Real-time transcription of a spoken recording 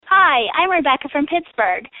Hi, I'm Rebecca from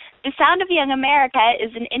Pittsburgh. The Sound of Young America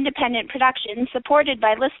is an independent production supported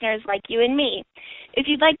by listeners like you and me. If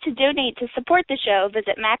you'd like to donate to support the show,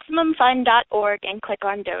 visit MaximumFun.org and click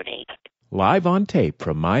on Donate. Live on tape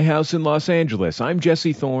from my house in Los Angeles, I'm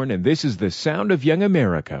Jesse Thorne, and this is the Sound of Young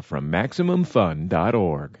America from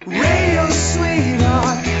MaximumFun.org. Radio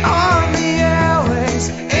sweetheart on the airways.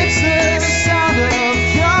 It's the sound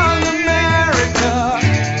of young America.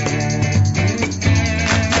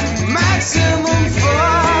 Maximum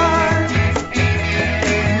fun.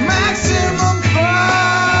 Maximum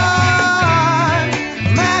fun.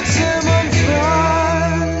 Maximum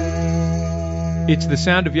fun. It's the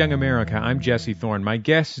Sound of Young America. I'm Jesse Thorne. My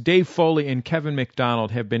guests, Dave Foley and Kevin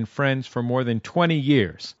McDonald, have been friends for more than 20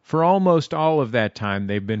 years. For almost all of that time,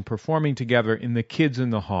 they've been performing together in The Kids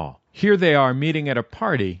in the Hall. Here they are meeting at a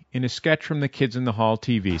party in a sketch from the Kids in the Hall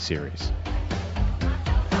TV series.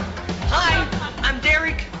 Hi, I'm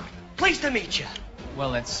Derek. Pleased to meet you.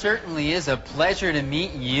 Well, it certainly is a pleasure to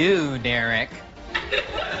meet you, Derek.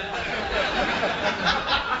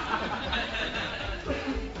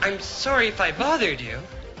 I'm sorry if I bothered you.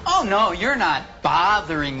 Oh, no, you're not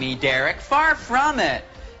bothering me, Derek. Far from it.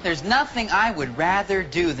 There's nothing I would rather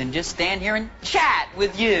do than just stand here and chat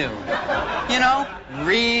with you. You know,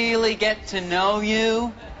 really get to know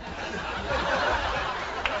you.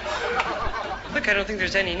 Look, I don't think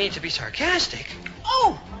there's any need to be sarcastic.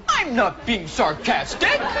 Oh, I'm not being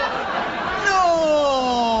sarcastic.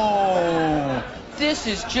 No. This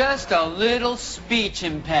is just a little speech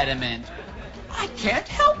impediment. I can't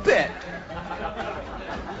help it.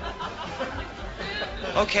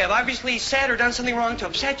 Okay, I've obviously said or done something wrong to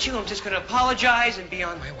upset you. I'm just going to apologize and be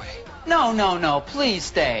on my way. No, please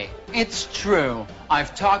stay. It's true.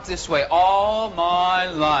 I've talked this way all my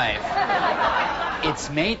life. It's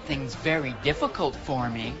made things very difficult for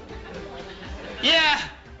me. Yeah,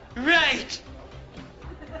 right.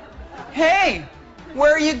 Hey,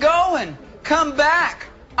 where are you going? Come back.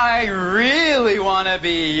 I really want to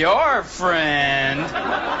be your friend.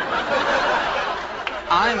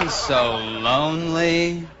 I'm so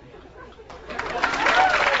lonely.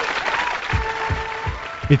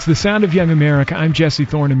 It's the Sound of Young America. I'm Jesse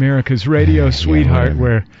Thorne, America's radio sweetheart,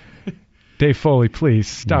 where... Dave Foley, please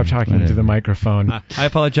stop talking into the microphone. I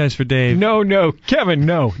apologize for Dave. No, Kevin,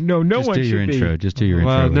 no one should be. Just do your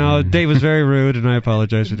intro. Well, no, Dave was very rude, and I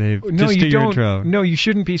apologize for Dave. No, just you do don't. Your intro. No, you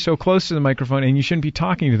shouldn't be so close to the microphone, and you shouldn't be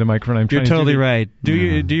talking to the microphone. You're totally right. Do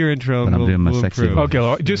your intro. But I'm doing my sexy voice. Okay,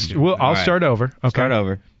 I'll start over. Okay. Start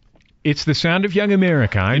over. It's the Sound of Young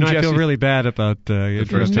America. I feel really bad about the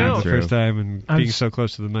first time and being so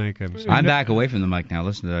close to the mic. I'm back away from the mic now.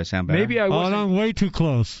 Listen, do I sound better? Maybe I wasn't. I'm way too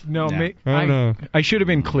close. No, no. I should have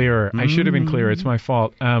been clearer. I should have been clearer. It's my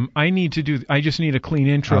fault. I just need a clean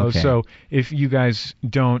intro. Okay. So if you guys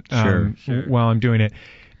don't, Sure. while I'm doing it.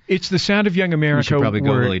 It's the Sound of Young America. We should probably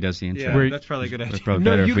go while he does the intro. Yeah, that's probably a good idea.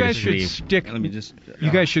 No, you guys should stick. Let me just.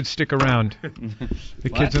 You guys should stick around.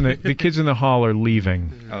 The kids in the hall are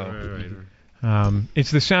leaving. Right.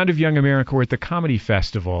 It's the Sound of Young America. We're at the Comedy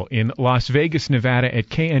Festival in Las Vegas, Nevada at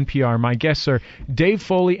KNPR. My guests are Dave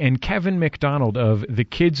Foley and Kevin McDonald of The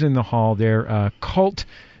Kids in the Hall. Their cult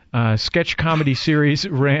sketch comedy series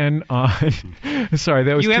ran on... Sorry,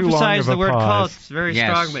 that was too long of a pause. You emphasized the word cult very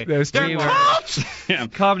strongly. That was They're cults! Yeah.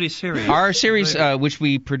 Comedy series. Our series, which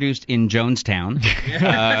we produced in Jonestown.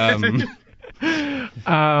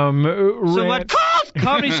 So what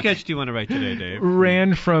comedy sketch do you want to write today, Dave?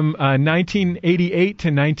 Ran from 1988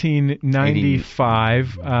 to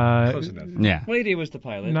 1995. Yeah. 80 was the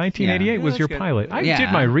pilot. 1988 was your pilot. I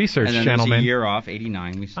did my research, and then gentlemen. a year off,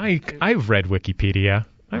 89. I've read Wikipedia.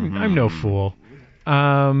 I'm no fool.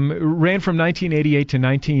 Ran from 1988 to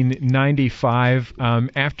 1995.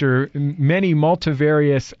 After many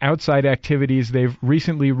multivarious outside activities, they've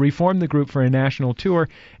recently reformed the group for a national tour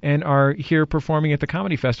and are here performing at the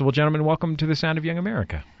Comedy Festival. Gentlemen, welcome to the Sound of Young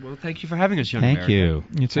America. Well, thank you for having us, Young Thank America. you.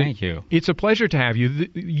 Thank you. It's a pleasure to have you.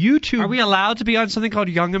 You two... Are we allowed to be on something called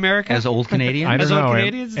Young America? As old Canadians? I don't know. Old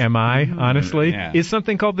Canadians? Am I, honestly? Yeah. Is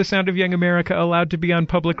something called the Sound of Young America allowed to be on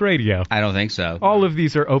public radio? I don't think so. All of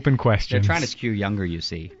these are open They're questions. trying to skew younger, you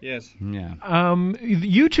see. Yes. Yeah.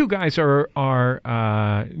 You two guys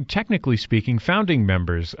are technically speaking founding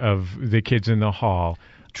members of the Kids in the Hall.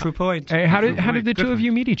 True point. How did the two of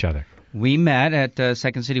you meet each other? We met at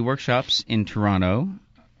Second City Workshops in Toronto.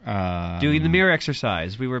 Doing the mirror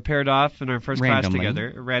exercise. We were paired off in our first class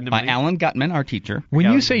together, randomly. By Alan Gutman, our teacher. When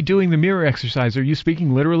you say doing the mirror exercise, are you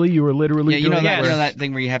speaking literally? You were literally doing that, that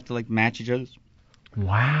thing where you have to match each other's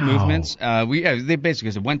movements. They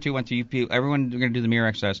basically said 1, 2, 1, 2. Everyone going to do the mirror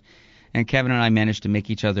exercise. And Kevin and I managed to make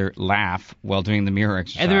each other laugh while doing the mirror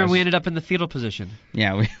exercise. And then we ended up in the fetal position.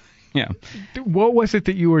 Yeah, What was it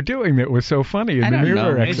that you were doing that was so funny in the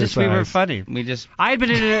mirror exercise? It's just we were funny. I had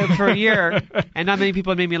been in it for a year, and not many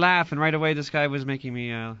people had made me laugh. And right away, this guy was making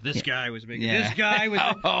me. This guy was.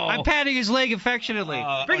 I'm patting his leg affectionately.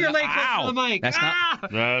 Bring your leg close to the mic.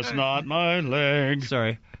 That's not my leg.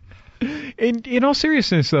 Sorry. In all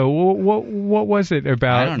seriousness, though, what was it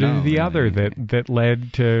about the other that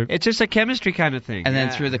led to? It's just a chemistry kind of thing. And then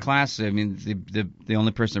through the class, I mean, the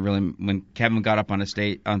only person that really, when Kevin got up on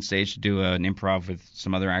stage to do an improv with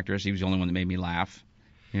some other actors, he was the only one that made me laugh.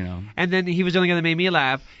 You know. And then he was the only guy that made me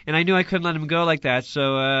laugh, and I knew I couldn't let him go like that,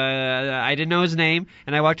 so I didn't know his name,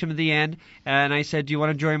 and I walked him to the end, and I said, "Do you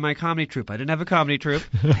want to join my comedy troupe?" I didn't have a comedy troupe.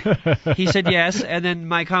 He said yes, and then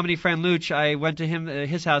my comedy friend Luch, I went to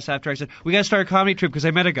his house after. I said, "We got to start a comedy troupe because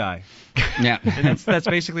I met a guy." Yeah. And that's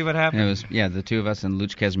basically what happened. It was the two of us and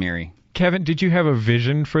Luch Kazmiri. Kevin, did you have a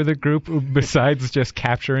vision for the group besides just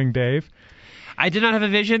capturing Dave? I did not have a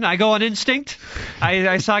vision. I go on instinct.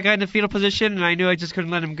 I saw a guy in the fetal position, and I knew I just couldn't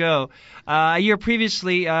let him go. A year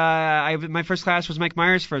previously, my first class was Mike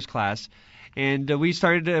Myers' first class. And we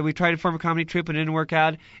tried to form a comedy troupe, and it didn't work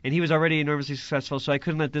out. And he was already enormously successful, so I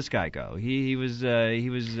couldn't let this guy go. He was.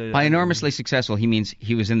 By enormously successful, he means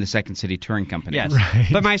he was in the Second City Touring Company. Yes, right.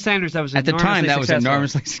 By my standards, that was at the time that successful. was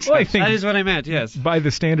enormously successful. Well, I think that is what I meant. Yes. By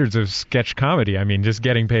the standards of sketch comedy, I mean just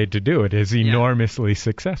getting paid to do it is enormously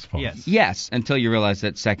successful. Yes. Yes, until you realize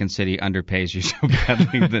that Second City underpays you so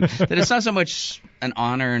badly that it's not so much an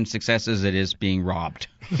honor and success as it is being robbed.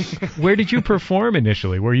 Where did you perform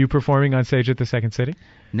initially? Were you performing on stage at the Second City?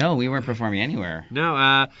 No, we weren't performing anywhere. No.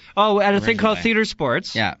 At a thing called Theater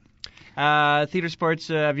Sports. Yeah. Theater Sports.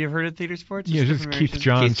 Have you heard of Theater Sports? Yeah, just Keith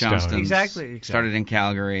Johnstone. Exactly. Started in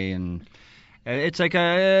Calgary and. It's like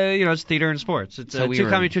it's theater and sports. It's so two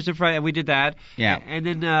comedy troupes in front, and we did that. Yeah. And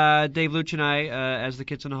then Dave Luch and I, as the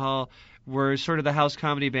Kids in the Hall, were sort of the house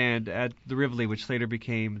comedy band at the Rivoli, which later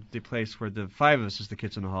became the place where the five of us is the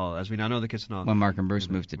Kids in the Hall, as we now know the Kids in the Hall. When Mark and Bruce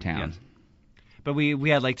moved to town. Yes. But we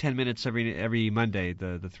had like 10 minutes every Monday,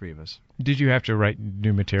 the three of us. Did you have to write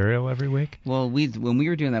new material every week? Well, when we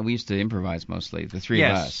were doing that, we used to improvise mostly. The three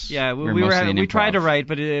of us. Yeah, we tried to write,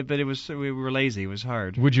 but we were lazy. It was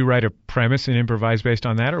hard. Would you write a premise and improvise based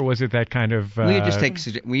on that, or was it that kind of?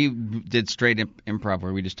 We did straight improv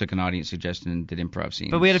where we just took an audience suggestion and did improv scenes.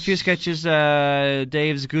 But we had a few sketches.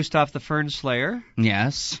 Dave's Gustav the Fern Slayer.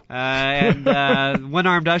 Yes. And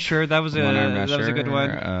One-Armed Usher. That was a good one.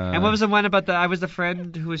 And what was the one about I was the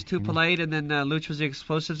friend who was too polite, and then Luch was the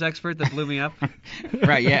explosives expert that blew me up.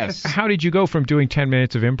 Right, yes. How did you go from doing 10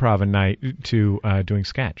 minutes of improv a night to doing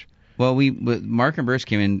sketch? Well, Mark and Bruce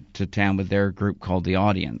came into town with their group called The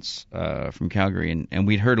Audience from Calgary, and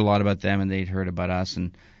we'd heard a lot about them, and they'd heard about us,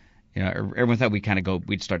 and everyone thought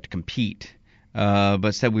we'd start to compete. But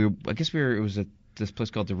instead, it was at this place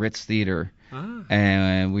called the Ritz Theater,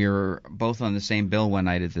 and we were both on the same bill one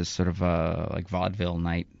night at this sort of like vaudeville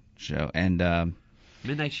night show, and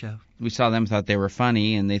midnight show. We saw them, thought they were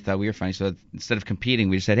funny, and they thought we were funny. So instead of competing,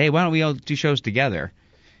 we just said, "Hey, why don't we all do shows together?"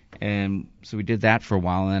 And so we did that for a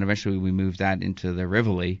while, and then eventually we moved that into the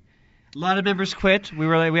Rivoli. A lot of members quit. We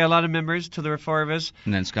had a lot of members till there were four of us.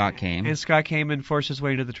 And then Scott came. And forced his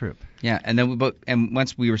way into the troupe. Yeah, and then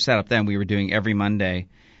once we were set up, then we were doing every Monday.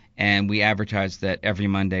 And we advertised that every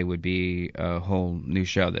Monday would be a whole new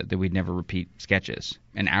show, that we'd never repeat sketches.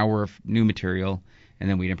 An hour of new material, and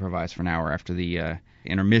then we'd improvise for an hour after the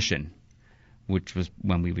intermission, which was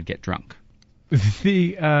when we would get drunk.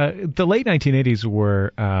 The late 1980s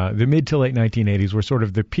were the mid to late 1980s were sort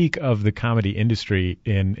of the peak of the comedy industry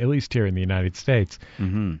at least here in the United States.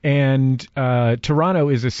 Mm-hmm. And Toronto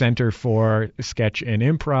is a center for sketch and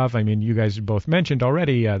improv. I mean, you guys both mentioned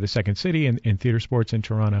already the Second City and Theater Sports in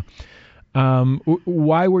Toronto.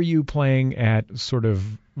 Why were you playing at sort of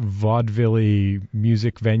vaudeville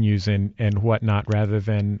music venues and whatnot rather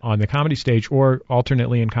than on the comedy stage or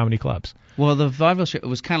alternately in comedy clubs? Well, the vaudeville show, it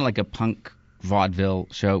was kind of like a punk vaudeville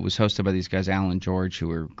show. It was hosted by these guys, Alan and George, who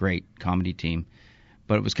were a great comedy team.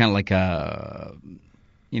 But it was kind of like I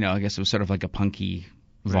guess it was sort of like a punky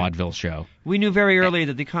vaudeville show. We knew very early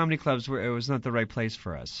that the comedy clubs was not the right place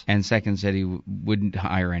for us. And Second City wouldn't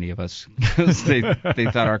hire any of us because they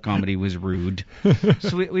thought our comedy was rude.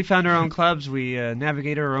 So we found our own clubs. We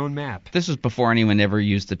navigated our own map. This was before anyone ever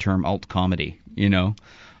used the term alt comedy,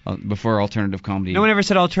 before alternative comedy. No one ever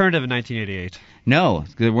said alternative in 1988. No,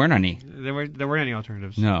 there weren't any. There weren't any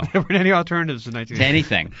alternatives. No. There weren't any alternatives in 1988. To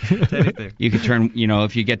anything. To anything. You could turn,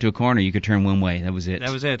 if you get to a corner, you could turn one way. That was it. That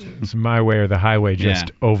was it. It's my way or the highway, just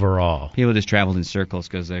overall. People just traveled in circles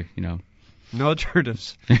because they, No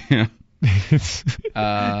alternatives.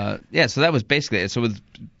 Yeah, so that was basically it. So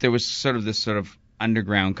there was sort of this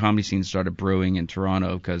underground comedy scene started brewing in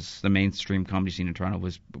Toronto because the mainstream comedy scene in Toronto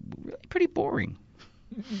was pretty boring.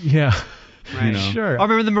 Yeah. Right. You know. Sure. Oh,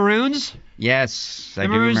 remember the Maroons? Yes, I The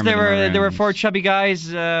do Maroons, remember the Maroons. they were four chubby guys.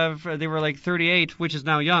 They were like 38, which is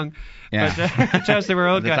now young. Yeah. But to us, they were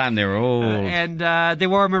old At the guys. time, they were old. And they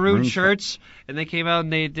wore maroon Maroon shirts, and they came out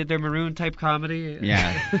and they did their maroon type comedy.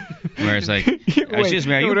 Yeah. Where it's like, excuse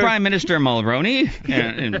me, are you Prime Minister Mulroney?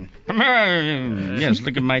 Yes,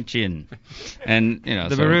 look at my chin. And,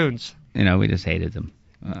 The Maroons. We just hated them.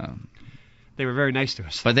 They were very nice to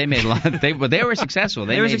us. But they made a lot. They were successful.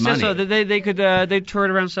 They were made successful. money. They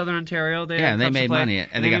toured around Southern Ontario. They made money,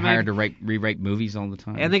 and they got hired to rewrite movies all the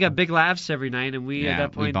time. And they got big laughs every night, and at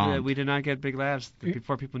that point we did not get big laughs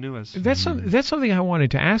before people knew us. That's something I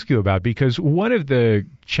wanted to ask you about, because one of the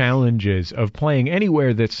challenges of playing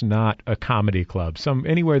anywhere that's not a comedy club,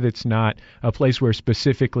 anywhere that's not a place where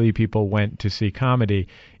specifically people went to see comedy,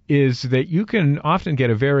 is that you can often get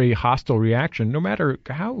a very hostile reaction no matter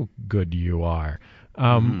how good you are.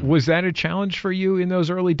 Was that a challenge for you in those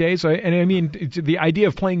early days? And I mean, the idea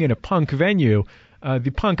of playing in a punk venue,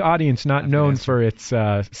 the punk audience not known for its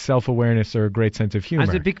self-awareness or a great sense of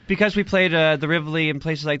humor. Because we played the Rivoli and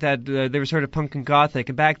places like that, they were sort of punk and gothic.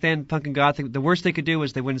 And back then, punk and gothic, the worst they could do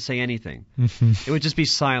was they wouldn't say anything. It would just be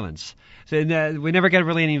silence. So, we never got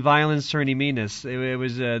really any violence or any meanness. It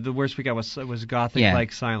was the worst we got was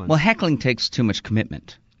gothic-like silence. Well, heckling takes too much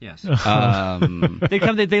commitment. Yes. They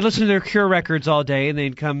listen to their Cure records all day, and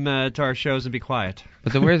they'd come to our shows and be quiet.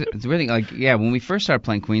 But the weird thing, when we first started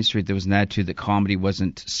playing Queen Street, there was an attitude that comedy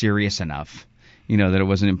wasn't serious enough. That it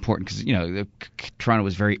wasn't important because Toronto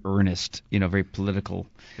was very earnest, very political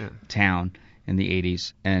town in the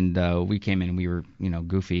 80s, and we came in and we were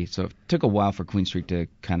goofy. So it took a while for Queen Street to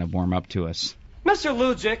kind of warm up to us. Mr.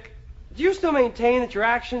 Lujic, do you still maintain that your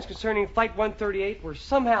actions concerning Flight 138 were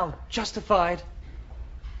somehow justified?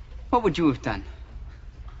 What would you have done?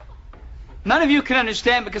 None of you can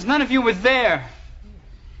understand because none of you were there.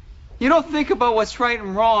 You don't think about what's right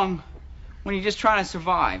and wrong when you're just trying to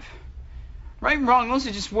survive. Right and wrong, those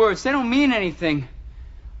are just words. They don't mean anything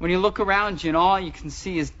when you look around you and all you can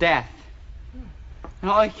see is death. And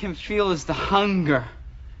all you can feel is the hunger.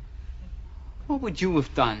 What would you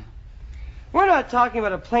have done? We're not talking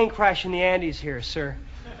about a plane crash in the Andes here, sir.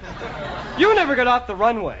 You never got off the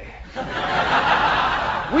runway.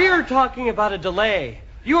 We are talking about a delay.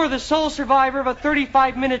 You are the sole survivor of a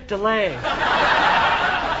 35-minute delay.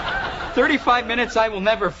 35 minutes I will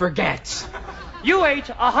never forget. You ate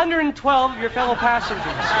 112 of your fellow passengers.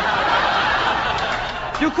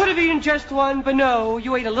 You could have eaten just one, but no,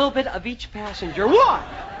 you ate a little bit of each passenger. Why?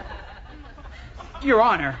 Your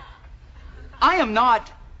Honor, I am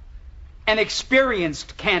not an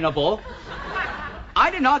experienced cannibal.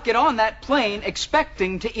 I did not get on that plane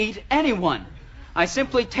expecting to eat anyone. I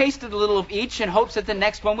simply tasted a little of each in hopes that the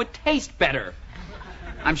next one would taste better.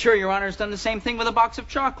 I'm sure Your Honor's done the same thing with a box of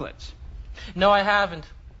chocolates. No, I haven't.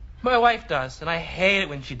 My wife does, and I hate it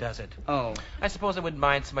when she does it. Oh. I suppose I wouldn't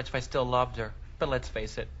mind so much if I still loved her. But let's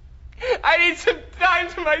face it, I need some time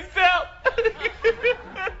to myself.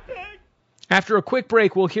 After a quick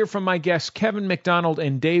break, we'll hear from my guests Kevin McDonald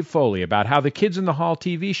and Dave Foley about how the Kids in the Hall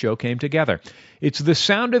TV show came together. It's The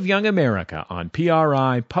Sound of Young America on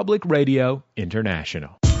PRI Public Radio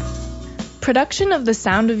International. Production of The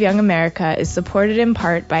Sound of Young America is supported in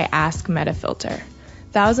part by Ask Metafilter.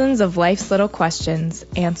 Thousands of life's little questions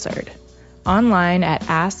answered. Online at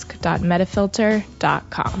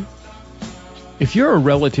ask.metafilter.com. If you're a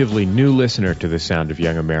relatively new listener to The Sound of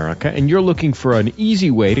Young America and you're looking for an easy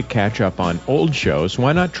way to catch up on old shows,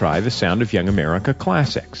 why not try The Sound of Young America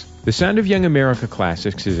Classics? The Sound of Young America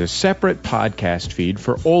Classics is a separate podcast feed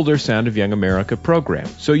for older Sound of Young America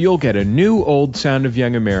programs. So you'll get a new old Sound of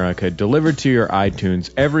Young America delivered to your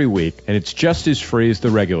iTunes every week, and it's just as free as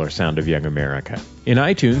the regular Sound of Young America. In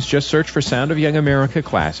iTunes, just search for Sound of Young America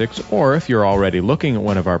Classics, or if you're already looking at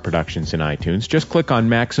one of our productions in iTunes, just click on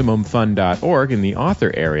MaximumFun.org in the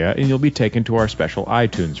author area, and you'll be taken to our special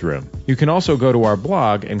iTunes room. You can also go to our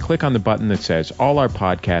blog and click on the button that says All Our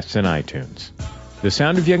Podcasts in iTunes. The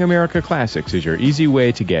Sound of Young America Classics is your easy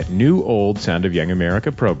way to get new old Sound of Young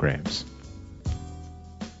America programs.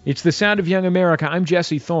 It's The Sound of Young America. I'm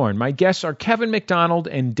Jesse Thorne. My guests are Kevin McDonald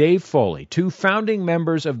and Dave Foley, two founding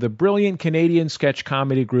members of the brilliant Canadian sketch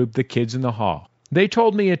comedy group The Kids in the Hall. They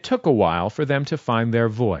told me it took a while for them to find their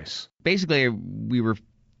voice. Basically, we were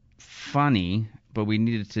funny, but we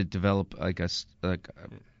needed to develop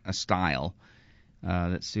a style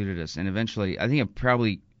that suited us. And eventually, I think it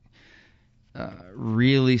probably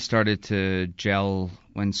really started to gel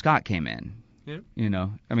when Scott came in. Yeah. You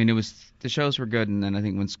know, I mean, the shows were good, and then I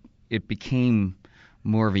think when it became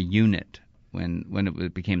more of a unit when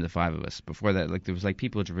it became the five of us. Before that, like there was like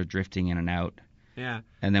people were drifting in and out. Yeah.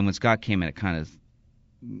 And then when Scott came in, it kind of,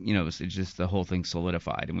 you know, it just the whole thing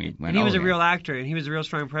solidified, and we went. And he was a real actor, and he was a real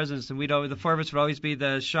strong presence, and the four of us would always be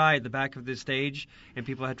the shy at the back of the stage, and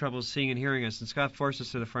people had trouble seeing and hearing us, and Scott forced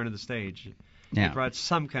us to the front of the stage. Yeah. He brought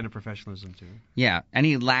some kind of professionalism to it. Yeah, and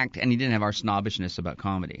he didn't have our snobbishness about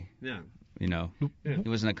comedy. Yeah. You know, he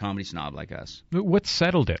wasn't a comedy snob like us. What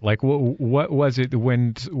settled it? Like, what was it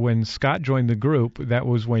when Scott joined the group? That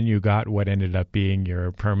was when you got what ended up being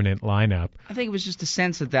your permanent lineup. I think it was just a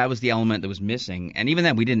sense that was the element that was missing, and even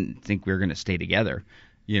then, we didn't think we were going to stay together.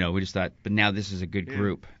 You know, we just thought, but now this is a good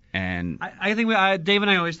group, and I think Dave and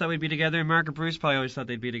I always thought we'd be together, and Mark and Bruce probably always thought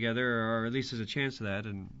they'd be together, or at least there's a chance of that,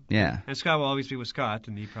 and Scott will always be with Scott,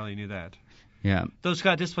 and he probably knew that. Yeah. Though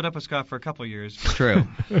Scott did split up with Scott for a couple of years. True.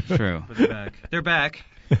 True. But they're back. They're back.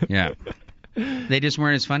 Yeah. They just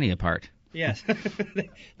weren't as funny apart. Yes.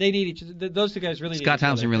 They need each other. Those two guys really need each other. Scott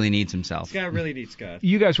Thompson really needs himself. Scott really needs Scott.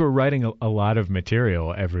 You guys were writing a lot of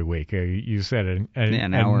material every week. You said a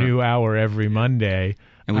new hour every Monday.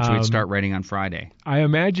 In which we'd start writing on Friday. I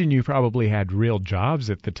imagine you probably had real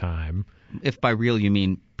jobs at the time. If by real you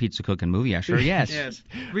mean pizza cook and movie usher, yes. Yes.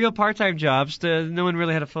 Real part-time jobs. No one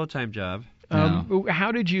really had a full-time job.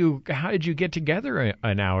 How did you get together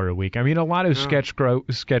an hour a week? I mean, a lot of sketch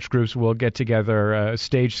groups will get together.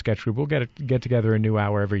 Stage sketch group will get together a new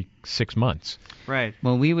hour every 6 months. Right.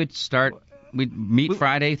 Well, we'd meet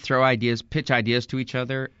Friday, throw ideas, pitch ideas to each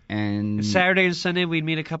other, and Saturday and Sunday we'd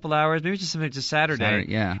meet a couple hours, maybe just Saturday.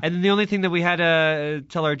 Yeah. And then the only thing that we had to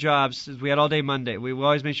tell our jobs is we had all day Monday. We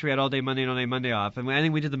always made sure we had all day Monday and all day Monday off. And I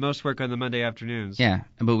think we did the most work on the Monday afternoons. Yeah,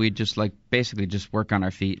 but we'd just basically just work on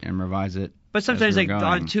our feet and revise it. But sometimes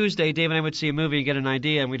on Tuesday, Dave and I would see a movie and get an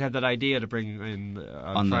idea, and we'd have that idea to bring in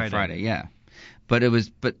on Friday. The Friday, yeah. But it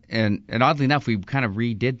was, and oddly enough, we kind of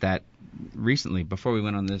redid that recently before we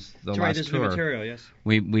went on the last this tour. New material, yes.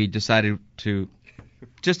 We decided to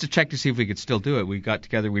just to check to see if we could still do it. We got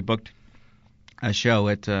together, we booked a show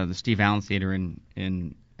at the Steve Allen Theater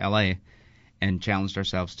in L.A. and challenged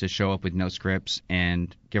ourselves to show up with no scripts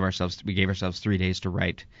and we gave ourselves 3 days to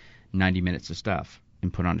write 90 minutes of stuff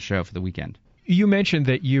and put on a show for the weekend. You mentioned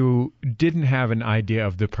that you didn't have an idea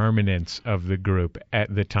of the permanence of the group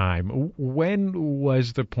at the time. When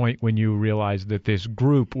was the point when you realized that this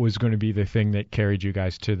group was going to be the thing that carried you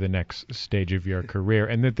guys to the next stage of your career,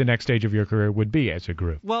 and that the next stage of your career would be as a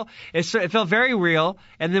group? Well, it felt very real,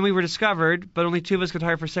 and then we were discovered, but only two of us could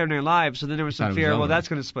hire for Saturday Night Live, so then there was some fear, well, that's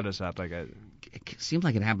going to split us up. It seemed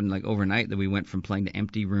like it happened overnight that we went from playing to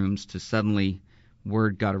empty rooms to suddenly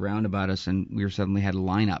word got around about us, and we suddenly had a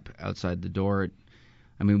lineup outside the door.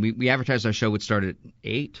 I mean, we advertised our show would start at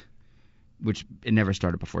 8, which it never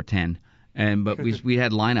started before 10. But we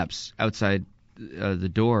had lineups outside the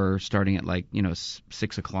door starting at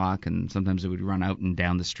 6 o'clock, and sometimes it would run out and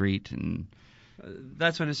down the street, and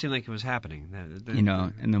that's when it seemed like it was happening.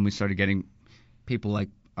 And then we started getting people like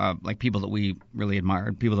people that we really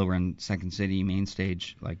admired, people that were in Second City main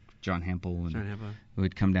stage, like John Hempel, who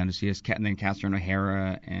would come down to see us. And then Catherine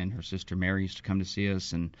O'Hara and her sister Mary used to come to see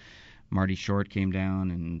us, and Marty Short came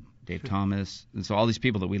down, and Dave Thomas. And so all these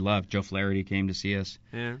people that we loved, Joe Flaherty came to see us.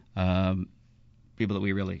 Yeah. People that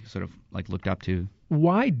we really sort of looked up to.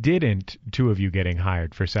 Why didn't two of you getting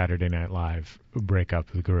hired for Saturday Night Live break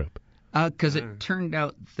up the group? Because it turned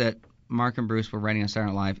out that Mark and Bruce were writing on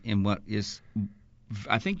Saturday Night Live in what is,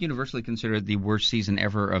 I think, universally considered the worst season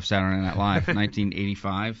ever of Saturday Night Live,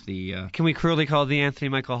 1985. Can we cruelly call it the Anthony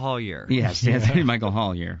Michael Hall year? Yes, the Anthony Michael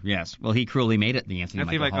Hall year. Yes. Well, he cruelly made it the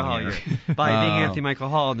Anthony Michael Hall year. By being Anthony Michael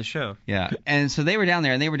Hall on the show. Yeah. And so they were down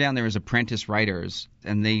there, and they were down there as apprentice writers,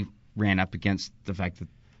 and they ran up against the fact that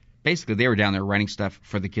basically they were down there writing stuff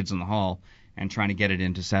for the kids in the hall and trying to get it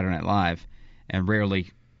into Saturday Night Live, and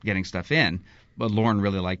rarely getting stuff in. But Lauren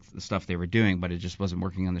really liked the stuff they were doing, but it just wasn't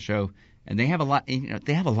working on the show. And they have a lot.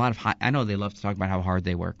 They have a lot of. I know they love to talk about how hard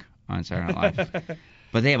they work on Saturday Night Live,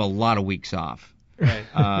 but they have a lot of weeks off. Right.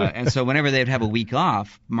 And so whenever they'd have a week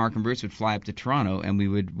off, Mark and Bruce would fly up to Toronto, and we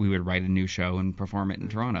would write a new show and perform it in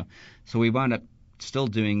Toronto. So we wound up still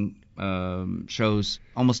doing shows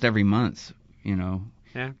almost every month.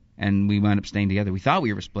 Yeah. And we wound up staying together. We thought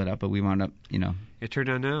we were split up, but we wound up, It turned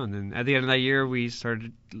out no. And then at the end of that year, we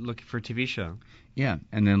started looking for a TV show. Yeah.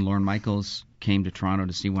 And then Lorne Michaels came to Toronto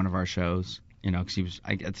to see one of our shows, because he was,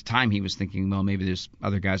 at the time he was thinking, well, maybe there's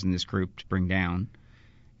other guys in this group to bring down.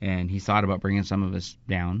 And he thought about bringing some of us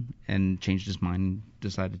down and changed his mind and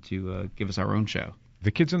decided to give us our own show.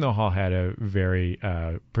 The Kids in the Hall had a very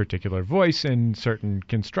particular voice and certain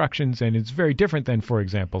constructions, and it's very different than, for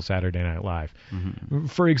example, Saturday Night Live. Mm-hmm.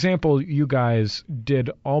 For example, you guys did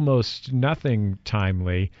almost nothing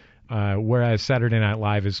timely, whereas Saturday Night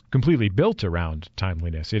Live is completely built around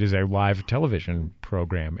timeliness. It is a live television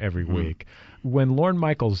program every week. When Lorne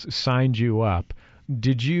Michaels signed you up,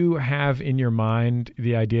 did you have in your mind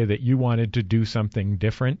the idea that you wanted to do something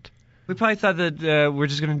different? We probably thought that we're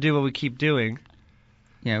just going to do what we keep doing.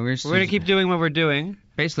 Yeah, we're going to keep doing what we're doing.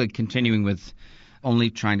 Basically continuing with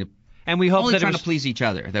only trying to And we hope only that trying it was, to please each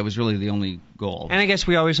other. That was really the only goal. And I guess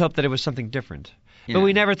we always hoped that it was something different. Yeah. But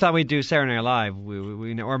we never thought we'd do Saturday Night Live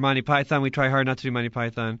or Monty Python. We try hard not to do Monty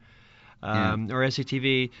Python or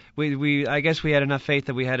SCTV. I guess we had enough faith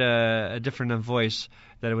that we had a different enough voice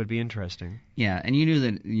that it would be interesting. Yeah, and you knew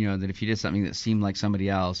that that if you did something that seemed like somebody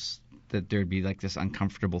else, that there'd be like this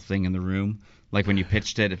uncomfortable thing in the room. Like when you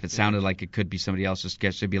pitched it, if it sounded like it could be somebody else's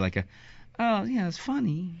sketch, there'd be like a, oh yeah, it's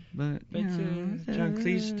funny, but John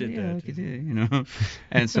Cleese did that.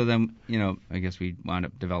 And so then I guess we wound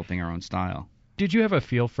up developing our own style. Did you have a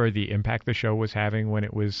feel for the impact the show was having when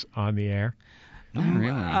it was on the air? Not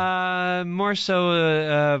really. More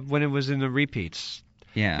so when it was in the repeats.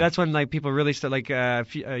 Yeah. That's when people really start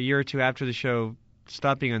a year or two after the show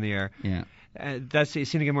stopped being on the air. Yeah. It seemed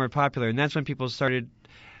to get more popular, and that's when people started.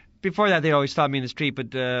 Before that, they'd always stop me in the street,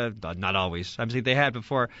 but not always. Obviously, they had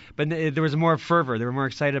before, but there was more fervor. They were more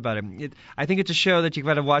excited about it. I think it's a show that you've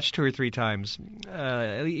got to watch 2 or 3 times,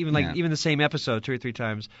 even the same episode 2 or 3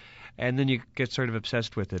 times, and then you get sort of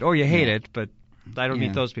obsessed with it, or you hate it. But I don't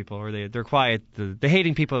meet those people, or they're quiet. The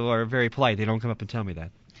hating people are very polite. They don't come up and tell me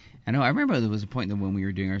that. I know. I remember there was a point when we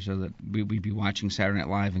were doing our show that we'd be watching Saturday Night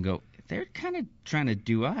Live and go, they're kind of trying to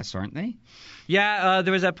do us, aren't they? Yeah,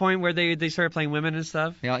 there was that point where they started playing women and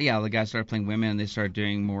stuff. Yeah, the guys started playing women, and they started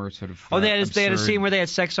doing more sort of. They had a scene where they had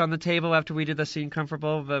sex on the table after we did the scene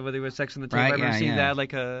Comfortable, where there was sex on the table. Right, I remember seeing that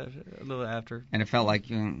a little after. And it felt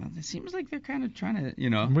like it seems like they're kind of trying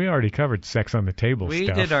to We already covered sex on the table we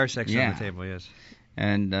stuff. We did our sex on the table, yes.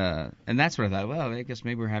 And that's what I thought. Well, I guess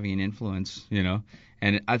maybe we're having an influence,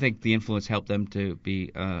 And I think the influence helped them to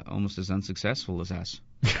be almost as unsuccessful as us.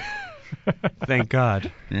 Thank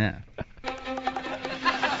God. Yeah.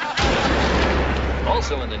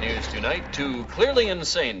 Also in the news tonight, 2 clearly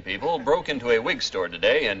insane people broke into a wig store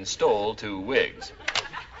today and stole 2 wigs.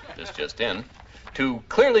 This just in. 2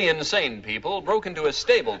 clearly insane people broke into a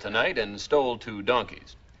stable tonight and stole 2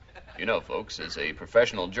 donkeys. Folks, as a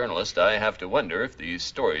professional journalist, I have to wonder if these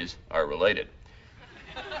stories are related.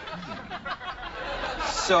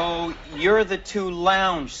 So, you're the 2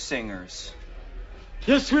 lounge singers.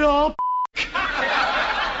 Yes, we are.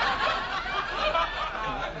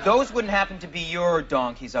 Those wouldn't happen to be your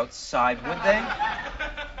donkeys outside, would they?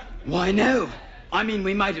 Why, no. I mean,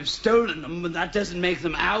 we might have stolen them, but that doesn't make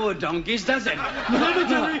them our donkeys, does it? Clever,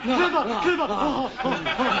 Jerry! Clever!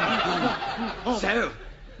 So,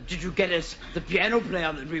 did you get us the piano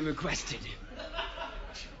player that we requested?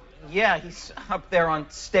 Yeah, he's up there on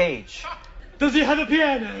stage. Does he have a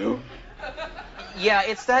piano? Yeah,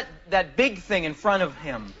 it's that big thing in front of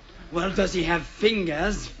him. Well, does he have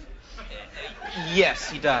fingers? Yes,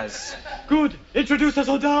 he does. Good. Introduce us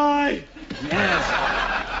or die.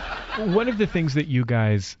 Yes. One of the things that you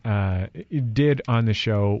guys did on the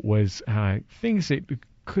show was things that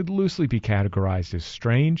could loosely be categorized as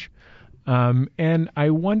strange. And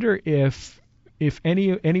I wonder if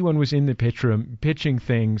anyone was in the pitch room pitching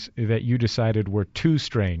things that you decided were too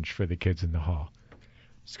strange for the Kids in the Hall.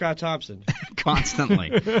 Scott Thompson. Constantly.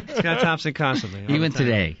 Scott Thompson constantly. Even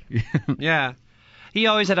today. Yeah. He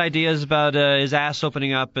always had ideas about his ass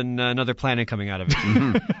opening up and another planet coming out of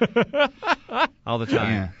it. All the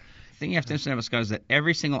time. Yeah. The thing you have to understand about Scott is that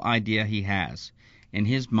every single idea he has in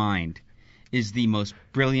his mind is the most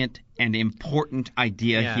brilliant and important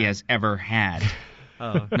idea he has ever had.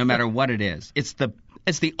 Oh. No matter what it is. It's the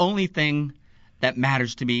only thing that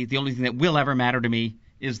matters to me, the only thing that will ever matter to me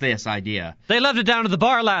is this idea. They left it down to the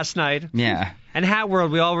bar last night. Yeah. And Hat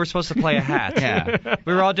World, we all were supposed to play a hat. Yeah.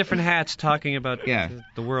 We were all different hats talking about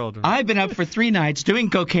the world. I've been up for 3 nights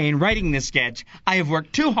doing cocaine, writing this sketch. I have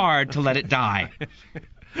worked too hard to let it die.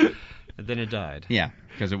 And then it died. Yeah,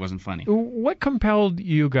 because it wasn't funny. What compelled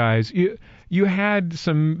you guys? You had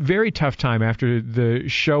some very tough time after the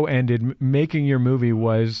show ended. Making your movie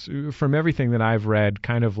was, from everything that I've read,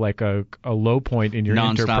 kind of like a low point in your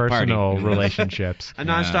non-stop interpersonal relationships. A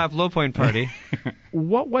non-stop low point party.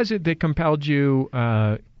 What was it that compelled you?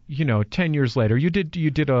 10 years later, you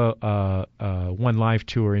did a one live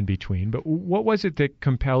tour in between. But what was it that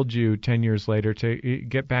compelled you 10 years later to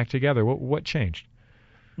get back together? What changed?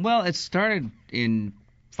 Well, it started in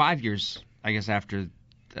 5 years, I guess, after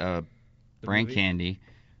Brain Candy.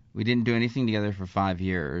 We didn't do anything together for 5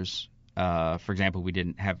 years. For example, we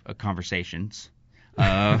didn't have conversations.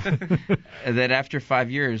 That after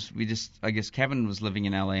 5 years, I guess Kevin was living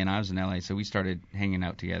in L.A. and I was in L.A., so we started hanging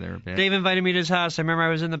out together a bit. Dave invited me to his house. I remember I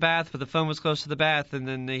was in the bath, but the phone was close to the bath, and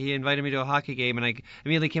then he invited me to a hockey game, and I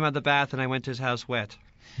immediately came out of the bath, and I went to his house wet.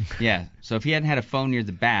 Yeah, so if he hadn't had a phone near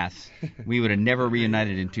the bath, we would have never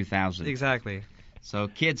reunited in 2000. Exactly. So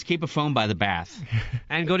kids, keep a phone by the bath.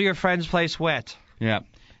 And go to your friend's place wet. Yeah.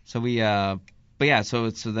 So we, but yeah, so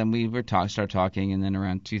then we started talking, and then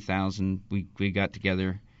around 2000 we got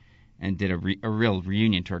together and did a real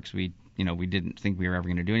reunion tour because we didn't think we were ever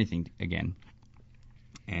going to do anything again,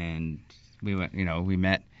 and we went, we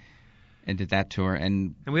met and did that tour,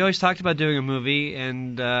 and we always talked about doing a movie,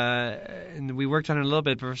 and we worked on it a little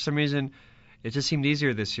bit, but for some reason it just seemed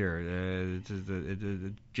easier this year.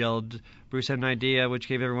 It gelled. Bruce had an idea, which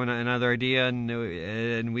gave everyone another idea,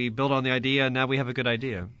 and we built on the idea, and now we have a good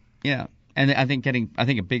idea. Yeah, and I think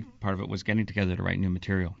a big part of it was getting together to write new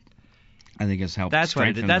material. I think it's helped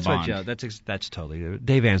strengthen the bond. That's totally.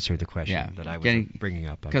 Dave answered the question that I was bringing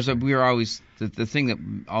up. Because we were always the thing that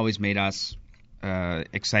always made us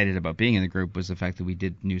excited about being in the group was the fact that we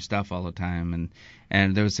did new stuff all the time,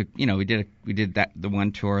 and there was we did the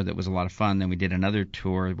one tour that was a lot of fun. Then we did another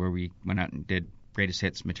tour where we went out and did greatest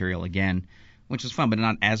hits material again, which was fun, but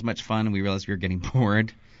not as much fun. And we realized we were getting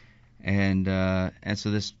bored, and so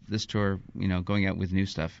this tour, going out with new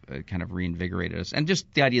stuff, kind of reinvigorated us, and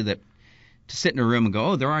just the idea that to sit in a room and go,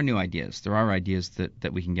 oh, there are new ideas. There are ideas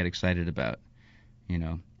that we can get excited about,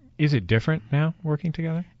 Is it different now, working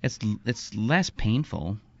together? It's less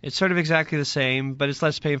painful. It's sort of exactly the same, but it's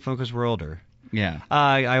less painful because we're older. Yeah.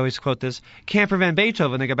 I always quote this. Can't prevent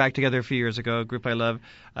Beethoven. They got back together a few years ago, a group I love.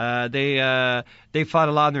 They fought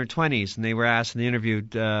a lot in their 20s, and they were asked in the interview,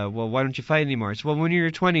 well, why don't you fight anymore? It's, well, when you're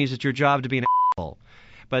in your 20s, it's your job to be an asshole.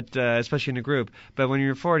 But especially in a group. But when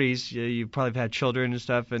you're in your 40s, you probably have had children and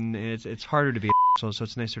stuff, and it's harder to be an asshole, so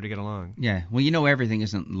it's nicer to get along. Yeah. Well, everything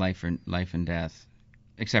isn't life and death,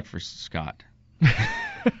 except for Scott.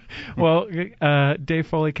 Well, Dave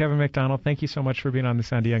Foley, Kevin McDonald, thank you so much for being on The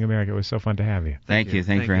Sound of Young America. It was so fun to have you. Thank you.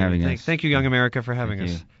 Thanks for having us. Thank you, Young America, for having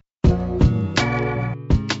us.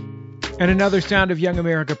 And another Sound of Young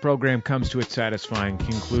America program comes to its satisfying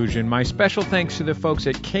conclusion. My special thanks to the folks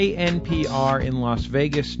at KNPR in Las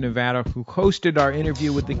Vegas, Nevada, who hosted our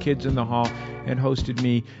interview with the kids in the hall and hosted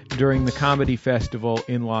me during the Comedy Festival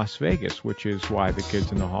in Las Vegas, which is why the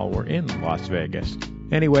kids in the hall were in Las Vegas.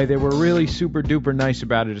 Anyway, they were really super duper nice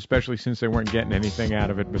about it, especially since they weren't getting anything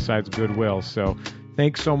out of it besides goodwill. So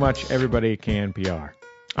thanks so much, everybody at KNPR.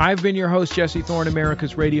 I've been your host, Jesse Thorne,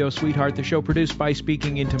 America's radio sweetheart, the show produced by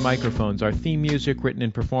Speaking Into Microphones. Our theme music written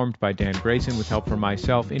and performed by Dan Grayson with help from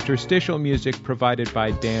myself. Interstitial music provided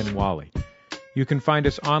by Dan Wally. You can find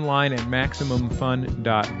us online at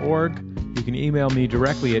MaximumFun.org. You can email me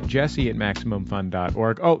directly at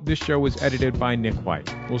jesse@MaximumFun.org. Oh, this show was edited by Nick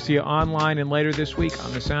White. We'll see you online and later this week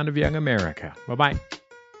on The Sound of Young America. Bye-bye.